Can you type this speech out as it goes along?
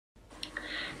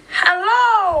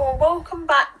welcome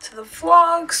back to the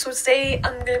vlog. So today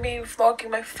I'm going to be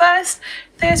vlogging my first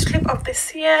theatre trip of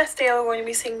this year. Today we're going to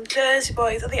be seeing Jersey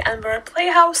Boys at the Edinburgh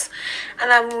Playhouse,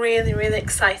 and I'm really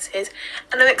excited,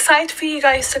 and I'm excited for you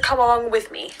guys to come along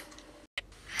with me.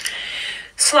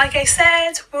 So like I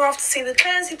said, we're off to see the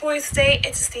Jersey Boys today.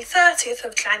 It is the 30th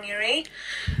of January,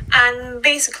 and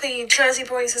basically Jersey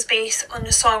Boys is based on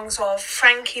the songs of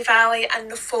Frankie Valli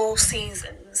and the Four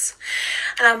Seasons,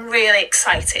 and I'm really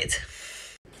excited.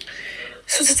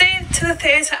 So today to the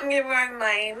theatre I'm going to be wearing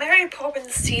my Mary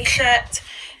Poppins t-shirt,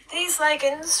 these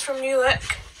leggings from New Look,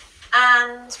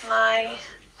 and my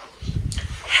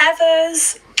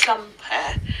Heather's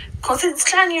jumper, because it's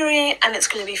January and it's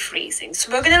going to be freezing.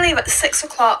 So we're going to leave at 6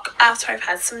 o'clock after I've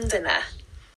had some dinner.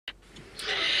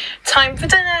 Time for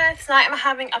dinner. Tonight I'm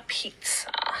having a pizza.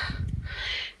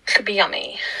 Should be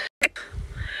yummy.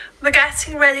 We're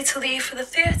getting ready to leave for the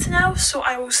theatre now, so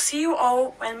I will see you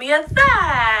all when we are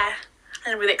there.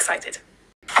 I'm really excited.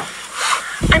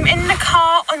 I'm in the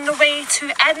car on the way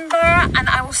to Edinburgh, and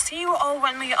I will see you all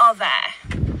when we are there.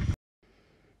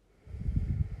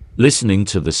 Listening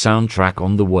to the soundtrack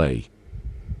on the way.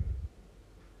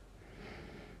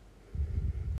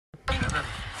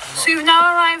 So we've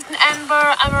now arrived in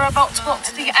Edinburgh, and we're about to walk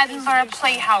to the Edinburgh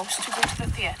Playhouse to go to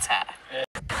the theatre.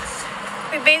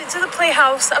 We made it to the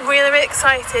Playhouse. I'm really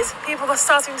excited. People are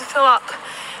starting to fill up,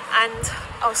 and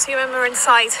I'll see you when we're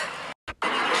inside.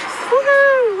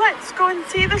 Woohoo! Let's go and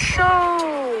see the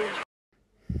show!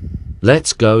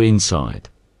 Let's go inside.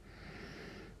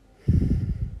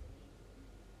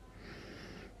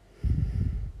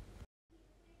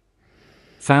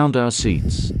 Found our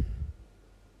seats.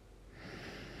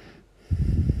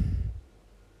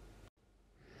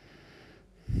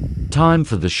 Time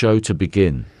for the show to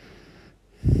begin.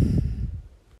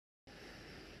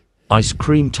 Ice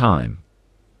cream time.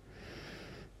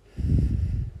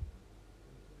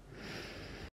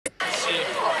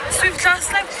 So we've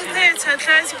just left the theatre.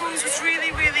 Jersey Boys was really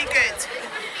good.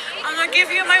 And I'll give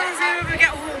you my review when we get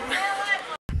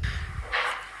home.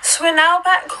 So we're now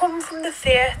back home from the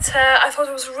theatre. I thought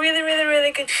it was a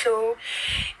really good show.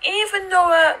 Even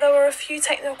though there were a few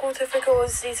technical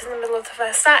difficulties in the middle of the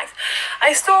first act,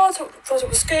 I still thought it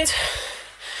was good.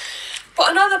 But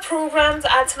another programme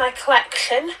to add to my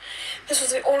collection. This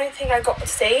was the only thing I got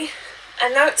today.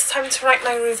 And now it's time to write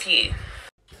my review.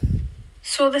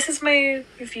 So this is my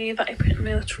review that I put in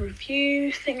my little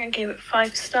review thing. I gave it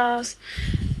 5 stars.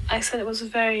 I said it was a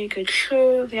very good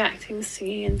show. The acting,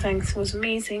 singing and dancing was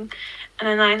amazing. And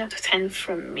a 9 out of 10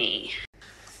 from me.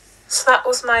 So that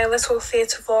was my little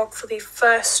theatre vlog for the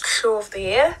first show of the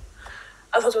year.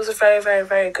 I thought it was a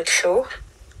very good show.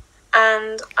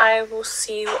 And I will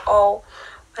see you all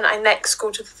when I next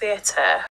go to the theatre.